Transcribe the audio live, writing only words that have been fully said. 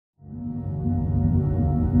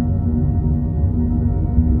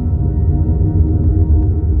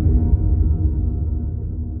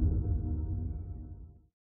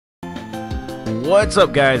What's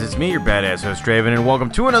up, guys? It's me, your badass host Draven, and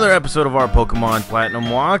welcome to another episode of our Pokemon Platinum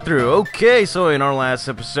walkthrough. Okay, so in our last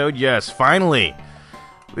episode, yes, finally,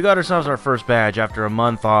 we got ourselves our first badge after a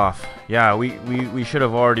month off. Yeah, we should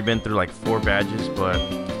have already been through like 4 badges, but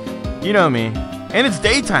you know me. And it's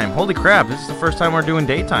daytime. Holy crap, this is the first time we're doing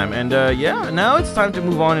daytime. And yeah, now it's time to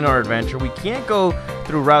move on in our adventure. We can't go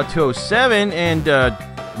through Route 207 and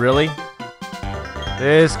really?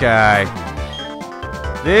 This guy.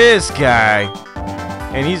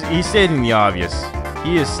 And he's stating the obvious.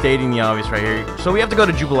 He is stating the obvious right here. So we have to go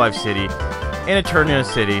to Jubilife City and Eternia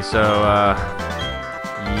City. So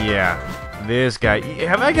yeah, this guy.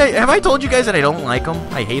 Have I told you guys that I don't like him?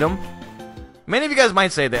 I hate him. Many of you guys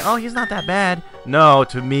might say that, oh, he's not that bad. No,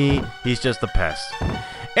 to me, he's just a pest.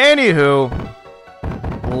 Anywho,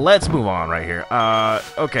 let's move on right here.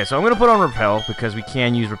 Okay, so I'm gonna put on Repel because we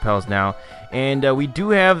can use Repels now. And we do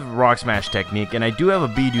have Rock Smash technique, and I do have a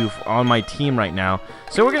Bidoof on my team right now.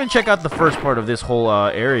 So we're going to check out the first part of this whole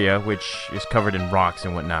area, which is covered in rocks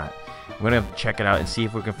and whatnot. We're going to check it out and see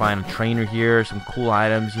if we can find a trainer here, some cool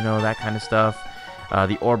items, you know, that kind of stuff.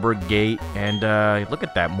 The Orberg Gate, and look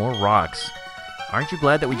at that, more rocks. Aren't you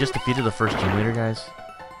glad that we just defeated the first gym leader, guys?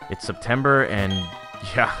 It's September, and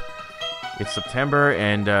yeah,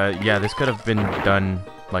 yeah, this could have been done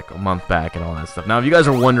like a month back and all that stuff. Now, if you guys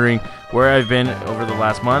are wondering where I've been over the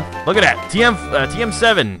last month, look at that,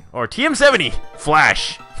 TM7 or TM70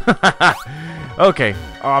 Flash. Okay,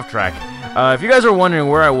 off track. If you guys are wondering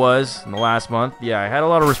where I was in the last month, yeah, I had a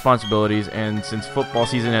lot of responsibilities, and since football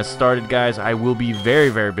season has started, guys, I will be very,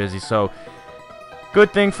 very busy. So,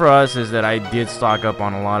 good thing for us is that I did stock up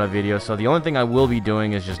on a lot of videos. So the only thing I will be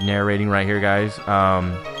doing is just narrating right here, guys.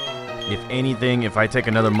 If anything, if I take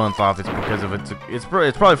another month off, it's because of it's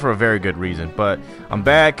probably for a very good reason. But I'm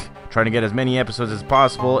back, trying to get as many episodes as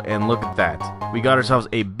possible, and look at that. We got ourselves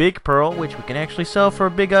a big pearl, which we can actually sell for a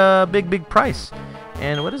big price.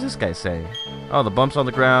 And what does this guy say? Oh, the bumps on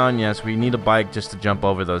the ground. Yes, we need a bike just to jump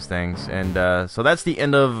over those things. And so that's the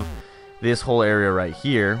end of this whole area right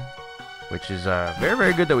here, which is very,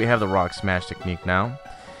 very good that we have the Rock Smash technique now.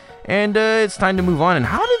 And it's time to move on. And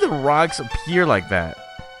how did the rocks appear like that?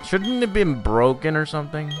 Shouldn't it have been broken or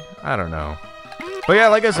something? I don't know. But yeah,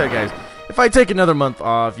 like I said, guys, if I take another month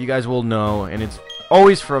off, you guys will know, and it's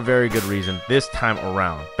always for a very good reason this time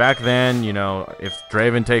around. Back then, you know, if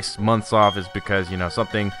Draven takes months off, it's because, you know,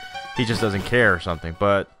 something, he just doesn't care or something.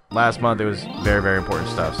 But last month, it was very, very important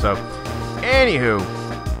stuff. So, anywho,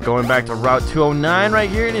 going back to Route 209 right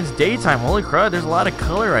here, and it's daytime. Holy crap, there's a lot of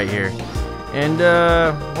color right here. And,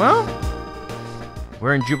 well,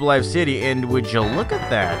 we're in Jubilife City, and would you look at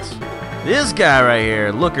that? This guy right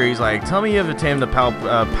here, Looker, he's like, tell me you have tamed the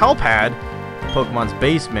Palpad, Pokemon's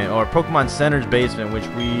basement, or Pokemon Center's basement, which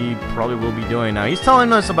we probably will be doing now. He's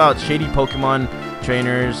telling us about shady Pokemon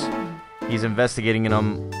trainers. He's investigating in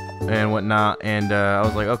them and whatnot, and I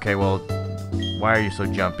was like, okay, well, why are you so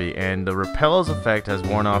jumpy? And the Repel's effect has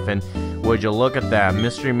worn off, and would you look at that?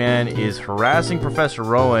 Mystery Man is harassing Professor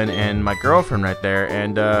Rowan and my girlfriend right there,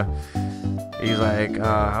 and he's like,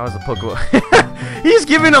 how's the Pokemon? He's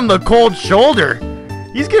giving him the cold shoulder.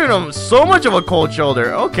 He's giving him so much of a cold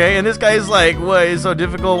shoulder. Okay, and this guy's like, what is so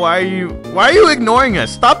difficult? Why are you ignoring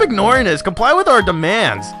us? Stop ignoring us. Comply with our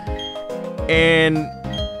demands. And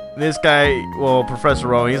this guy, well, Professor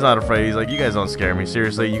Rowan, he's not afraid. He's like, you guys don't scare me.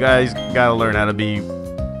 Seriously, you guys gotta learn how to be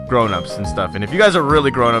grown-ups and stuff. And if you guys are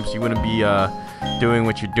really grown-ups, you wouldn't be doing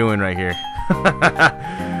what you're doing right here.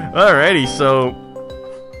 Alrighty, so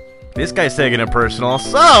this guy's taking it personal.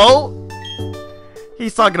 So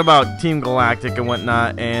he's talking about Team Galactic and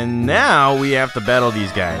whatnot, and now we have to battle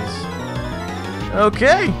these guys.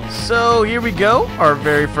 Okay, so here we go, our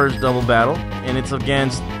very first double battle, and it's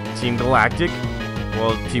against Team Galactic.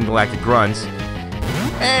 Well, Team Galactic Grunts.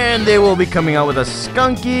 And they will be coming out with a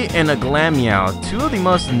Skunky and a Glameow, 2 of the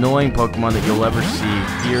most annoying Pokemon that you'll ever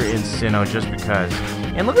see here in Sinnoh, just because.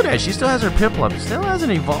 And look at that, she still has her Piplup, still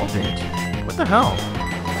hasn't evolved it. What the hell?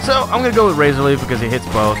 So I'm going to go with Razor Leaf because it hits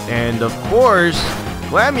both, and of course,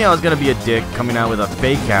 Glameow is going to be a dick coming out with a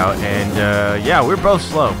Fake Out, and yeah, we're both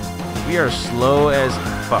slow. We are slow as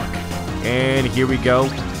fuck. And here we go.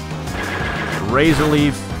 Razor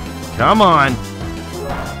Leaf, come on,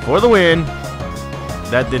 for the win.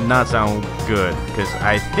 That did not sound good, because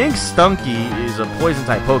I think Stunky is a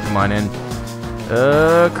poison-type Pokemon, and,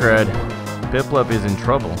 crud. Piplup is in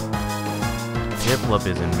trouble. Piplup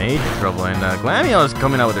is in major trouble, and Glameow is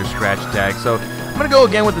coming out with her Scratch attack, so I'm going to go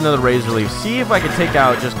again with another Razor Leaf, see if I can take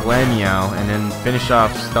out just Glameow, and then finish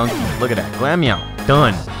off Stunky. Look at that, Glameow,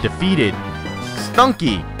 done, defeated.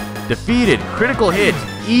 Stunky, defeated, critical hit.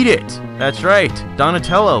 Eat it. That's right.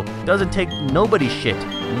 Donatello doesn't take nobody's shit.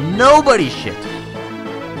 Nobody's shit.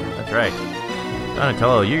 That's right.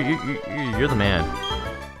 Donatello, you're the man.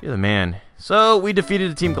 You're the man. So we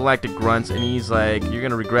defeated the Team Galactic Grunts, and he's like, you're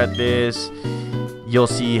gonna regret this. You'll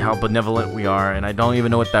see how benevolent we are, and I don't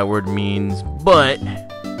even know what that word means, but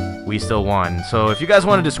we still won. So if you guys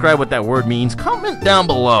want to describe what that word means, comment down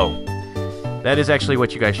below. That is actually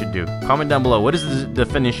what you guys should do. Comment down below. What is the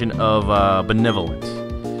definition of benevolent?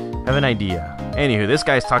 Have an idea. Anywho, this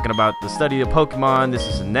guy's talking about the study of Pokemon,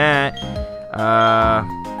 this and that.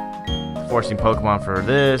 Forcing Pokemon for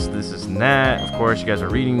this and that. Of course, you guys are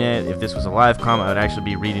reading it. If this was a live comm, I would actually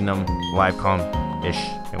be reading them live comm-ish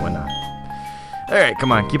and whatnot. Alright,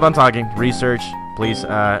 come on, keep on talking. Research, please,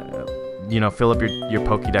 you know, fill up your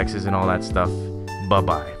Pokédexes and all that stuff.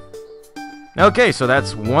 Bye-bye. Okay, so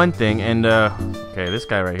that's one thing, and, okay, this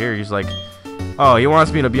guy right here, he's like, oh, he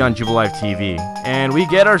wants me to be on Jubilife TV. And we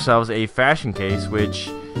get ourselves a fashion case, which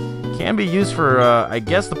can be used for, I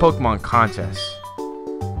guess, the Pokemon contest.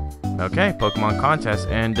 Okay, Pokemon contest,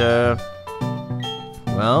 and,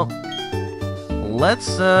 well,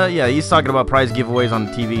 let's, yeah, he's talking about prize giveaways on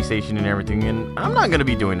the TV station and everything, and I'm not gonna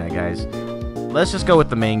be doing that, guys. Let's just go with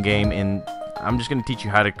the main game, and I'm just gonna teach you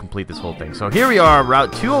how to complete this whole thing. So here we are,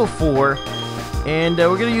 Route 204, and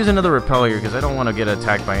we're gonna use another repel here, because I don't want to get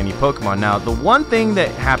attacked by any Pokemon. Now, the one thing that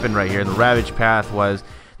happened right here, the Ravage Path, was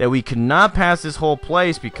that we could not pass this whole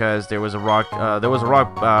place, because there was a rock,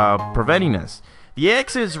 preventing us. The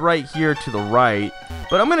exit's right here to the right,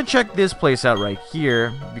 but I'm going to check this place out right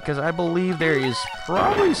here, because I believe there is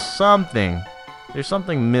probably something. There's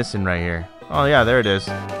something missing right here. Oh yeah, there it is.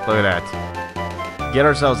 Look at that. Get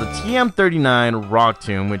ourselves a TM39 Rock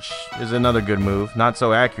Tomb, which is another good move. Not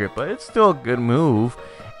so accurate, but it's still a good move.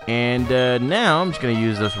 And now I'm just going to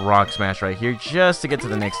use this Rock Smash right here just to get to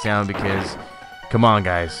the next town, because, come on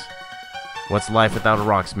guys, what's life without a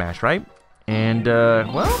Rock Smash, right? And,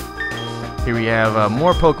 well, here we have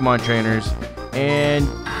more Pokemon trainers, and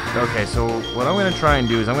okay, so what I'm going to try and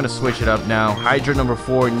do is I'm going to switch it up now. Hydra number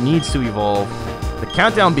 4 needs to evolve. The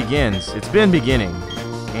countdown begins. It's been beginning,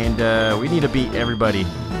 and we need to beat everybody.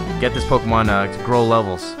 Get this Pokemon to grow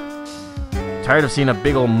levels. Tired of seeing a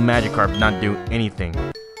big old Magikarp not do anything.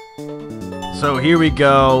 So here we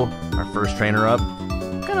go. Our first trainer up.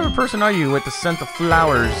 What kind of a person are you with the scent of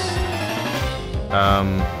flowers?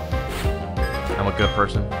 I'm a good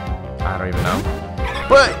person. I don't even know.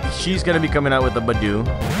 But she's going to be coming out with a Badoo.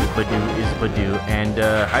 Badoo is Badoo. And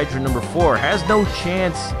Hydra number 4 has no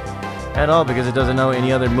chance at all, because it doesn't know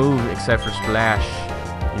any other move except for Splash.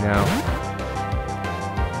 You know?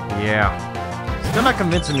 Yeah. Still not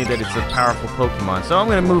convincing me that it's a powerful Pokemon. So I'm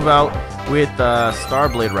going to move out with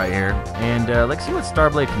Starblade right here. And let's see what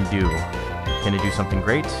Starblade can do. Can it do something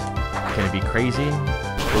great? Can it be crazy?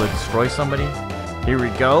 Will it destroy somebody? Here we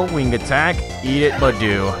go. Wing attack. Eat it,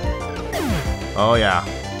 Badoo. Oh yeah,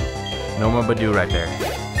 no more Badoo right there.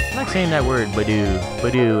 I'm not saying that word, Badoo,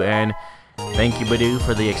 Badoo, and thank you Badoo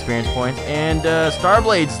for the experience points. And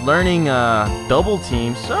Starblade's learning double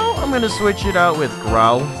team, so I'm gonna switch it out with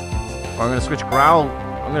Growl, or I'm gonna switch Growl.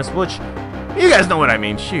 I'm gonna switch. You guys know what I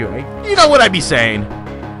mean. Shoot, you know what I be saying.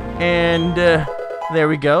 And there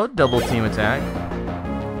we go, double team attack.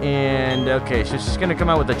 And okay, so she's gonna come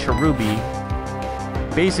out with a Cherubi,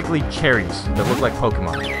 basically cherries that look like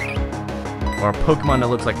Pokemon. Or a Pokemon that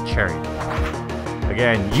looks like a cherry.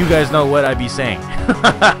 Again, you guys know what I be saying.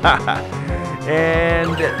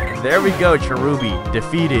 And there we go, Cherubi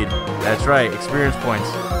defeated. That's right, experience points.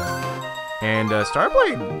 And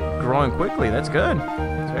Starblade growing quickly. That's good.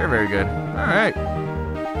 It's very, very good. All right.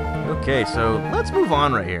 Okay, so let's move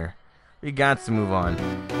on right here. We got to move on.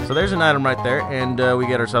 So there's an item right there, and we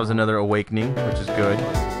get ourselves another Awakening, which is good.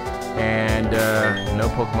 And no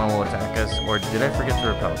Pokemon will attack us. Or did I forget to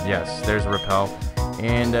repel? Yes, there's a repel.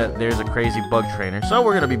 And there's a crazy bug trainer. So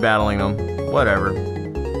we're going to be battling them. Whatever.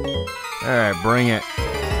 Alright, bring it.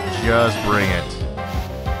 Just bring it.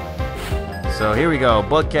 So here we go.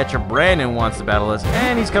 Bug catcher Brandon wants to battle us.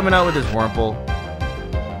 And he's coming out with his Wurmple.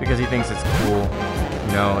 Because he thinks it's cool.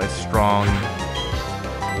 You know, it's strong.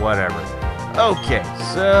 Whatever. Okay,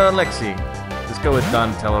 so let's see. Let's go with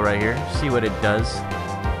Donatello right here. See what it does.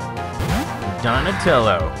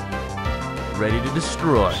 Donatello, ready to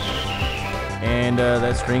destroy. And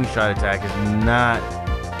that string shot attack is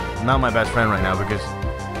not my best friend right now, because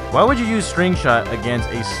why would you use string shot against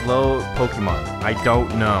a slow Pokemon? I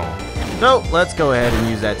don't know. So let's go ahead and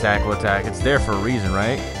use that tackle attack. It's there for a reason,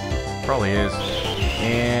 right? Probably is.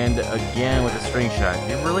 And again with the string shot,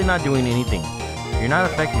 you're really not doing anything. You're not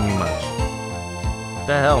affecting me much. What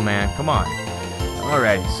the hell, man? Come on.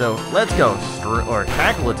 Alrighty, so let's go.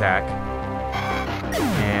 Tackle attack.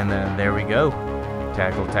 And there we go.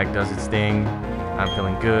 Tackle attack does its thing. I'm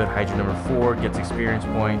feeling good. Hydra number 4 gets experience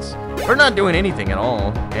points for not doing anything at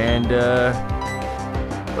all. And,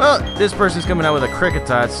 well, this person's coming out with a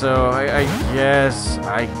Kricketot, so I guess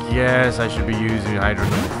I should be using Hydra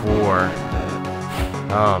number 4.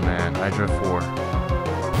 Oh, man, Hydra 4.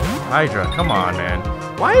 Hydra, come on, man.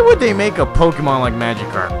 Why would they make a Pokemon like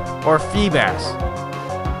Magikarp or Feebas?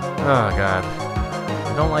 Oh, God.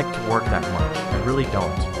 I don't like to work that much. I really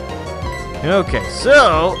don't. Okay,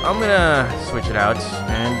 so I'm gonna switch it out,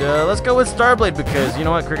 and let's go with Starblade, because you know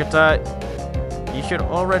what, Kricketot, you should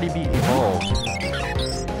already be evolved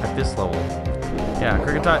at this level. Yeah,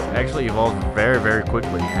 Kricketot actually evolves very, very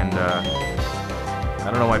quickly, and I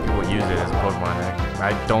don't know why people use it as a Pokemon.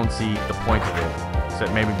 I don't see the point of it,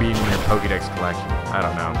 except maybe being in your Pokédex collection. I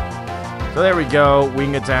don't know. So there we go,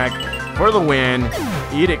 Wing Attack for the win.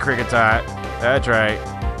 Eat it, Kricketot. That's right.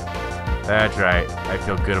 That's right. I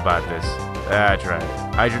feel good about this. That's right.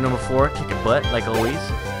 Hydra number 4, kicking butt, like always.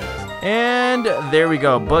 And there we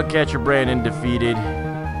go. Bug Catcher Brandon defeated.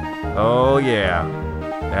 Oh, yeah.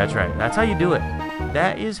 That's right. That's how you do it.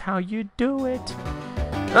 That is how you do it.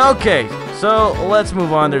 Okay, so let's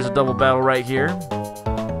move on. There's a double battle right here.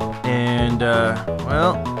 And,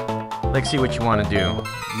 well, let's see what you want to do.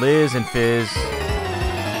 Liz and Fizz.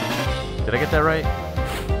 Did I get that right?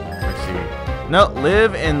 Let's see. No,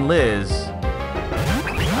 Liv and Liz.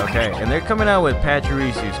 Okay, and they're coming out with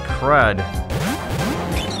Pachyrisu's Crud.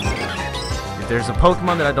 If there's a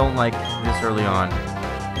Pokemon that I don't like this early on,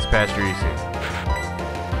 it's Pachirisu.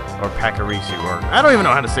 Or Pachirisu, or I don't even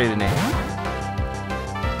know how to say the name.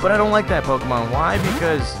 But I don't like that Pokemon. Why?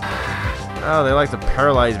 Because, oh, they like to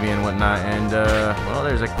paralyze me and whatnot. And, well,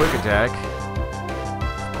 there's a Quick Attack.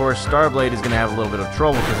 Of course, Starblade is going to have a little bit of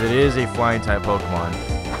trouble because it is a flying type Pokemon.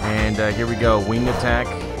 And here we go, Wing Attack.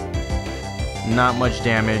 Not much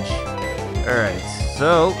damage. Alright,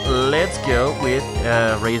 so let's go with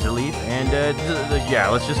Razor Leaf, and yeah,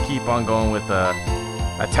 let's just keep on going with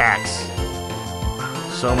attacks.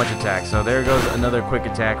 So much attack. So there goes another quick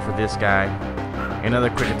attack for this guy,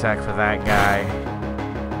 another quick attack for that guy.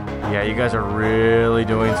 Yeah, you guys are really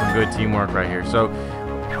doing some good teamwork right here. So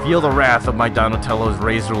feel the wrath of my Donatello's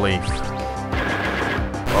Razor Leaf.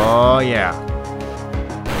 Oh yeah.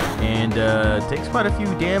 And takes quite a few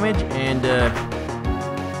damage, and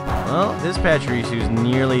well, this Pachirisu is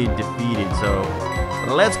nearly defeated, so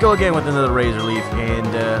let's go again with another Razor Leaf,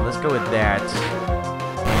 and let's go with that.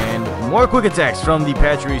 And more quick attacks from the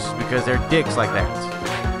Pachirisus because they're dicks like that.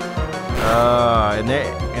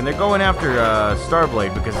 And they're going after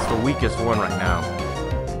Starblade because it's the weakest one right now.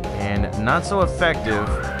 And not so effective,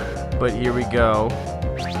 but here we go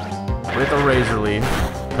with a Razor Leaf.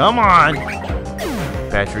 Come on!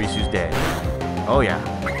 Pachirisu's dead. Oh yeah.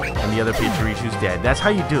 And the other Pachirisu's dead. That's how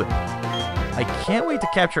you do it. I can't wait to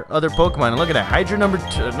capture other Pokemon. And look at that. Hydra number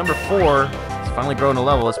 4 is finally growing a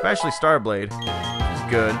level, especially Starblade. Which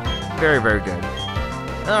is good. Very, very good.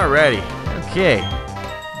 Alrighty. Okay.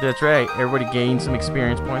 That's right. Everybody gained some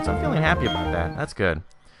experience points. I'm feeling happy about that. That's good.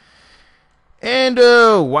 And,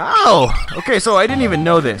 wow. Okay, so I didn't even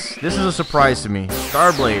know this. This is a surprise to me.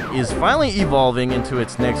 Starblade is finally evolving into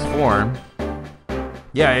its next form.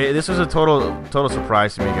 Yeah, this was a total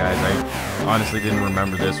surprise to me, guys. I honestly didn't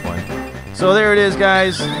remember this one. So there it is,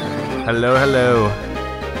 guys. Hello, hello.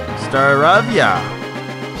 Staravia.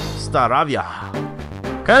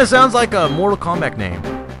 Kind of sounds like a Mortal Kombat name.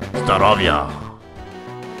 Staravia.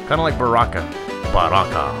 Kind of like Baraka.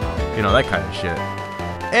 You know, that kind of shit.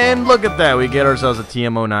 And look at that. We get ourselves a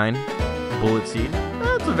TM09 Bullet Seed.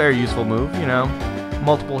 That's a very useful move, you know.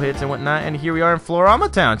 Multiple hits and whatnot. And here we are in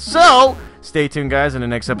Florama Town. So stay tuned, guys. In the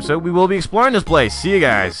next episode, we will be exploring this place. See you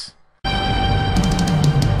guys.